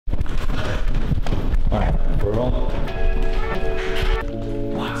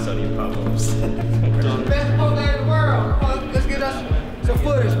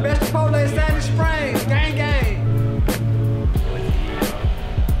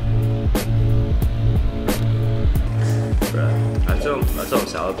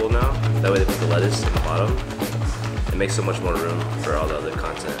salad bowl now. That way they put the lettuce in the bottom. It makes so much more room for all the other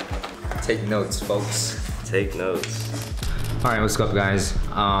content. Take notes, folks. Take notes. Alright, what's up guys?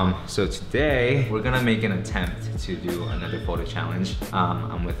 So today we're gonna make an attempt to do another photo challenge.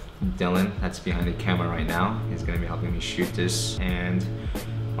 I'm with Dylan, that's behind the camera right now. He's gonna be helping me shoot this. And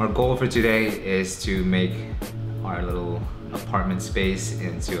our goal for today is to make our little apartment space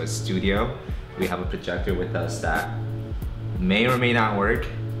into a studio. We have a projector with us that may or may not work.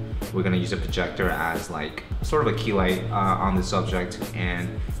 We're gonna use a projector as like sort of a key light on the subject and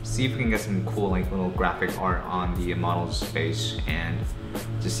see if we can get some cool like little graphic art on the model's face and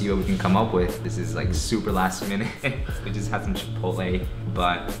just see what we can come up with. This is like super last minute. We just had some Chipotle,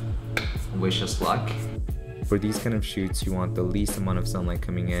 but wish us luck. For these kind of shoots, you want the least amount of sunlight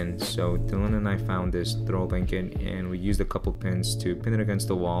coming in. So Dylan and I found this throw blanket and we used a couple pins to pin it against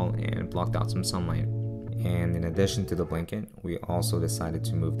the wall and blocked out some sunlight. And in addition to the blanket, we also decided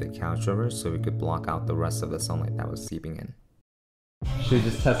to move the couch over so we could block out the rest of the sunlight that was seeping in. Should we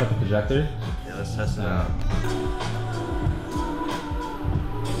just test out the projector? Yeah, let's test it out.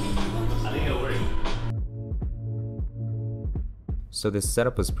 I think it'll work. So this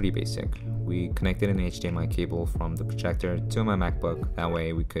setup was pretty basic. We connected an HDMI cable from the projector to my MacBook. That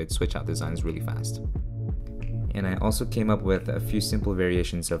way we could switch out designs really fast. And I also came up with a few simple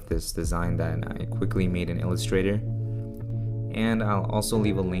variations of this design that I quickly made in Illustrator. And I'll also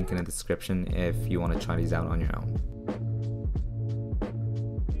leave a link in the description if you want to try these out on your own.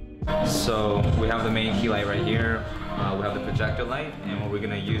 So we have the main key light right here. We have the projector light, and what we're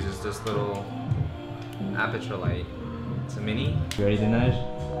gonna use is this little aperture light. It's a mini. You ready, Dinesh?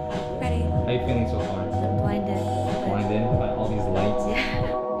 Ready. How are you feeling so far? I'm blinded. Blinded by all these lights?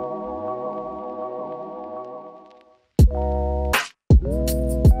 Yeah.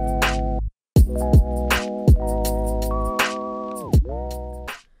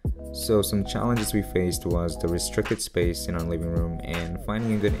 So some challenges we faced was the restricted space in our living room and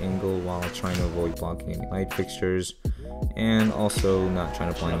finding a good angle while trying to avoid blocking any light fixtures and also not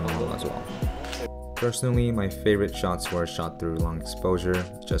trying to blind the angle as well. Personally, my favorite shots were shot through long exposure.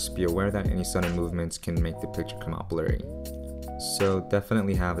 Just be aware that any sudden movements can make the picture come out blurry. So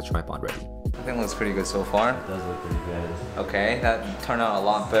definitely have a tripod ready. I think it looks pretty good so far. It does look pretty good. Okay, that turned out a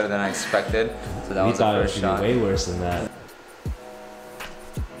lot better than I expected. So that was the first shot. Way worse than that.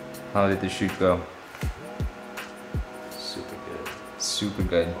 How did the shoot go? Super good. Super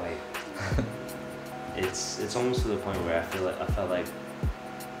good. Like, it's almost to the point where I felt like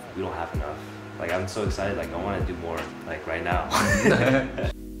we don't have enough. Like I'm so excited. Like I want to do more. Like right now.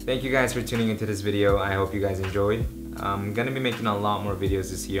 Thank you guys for tuning into this video. I hope you guys enjoyed. I'm gonna be making a lot more videos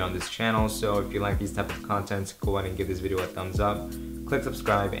this year on this channel. So if you like these type of content, go ahead and give this video a thumbs up. Click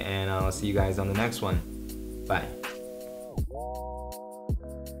subscribe, and I'll see you guys on the next one. Bye.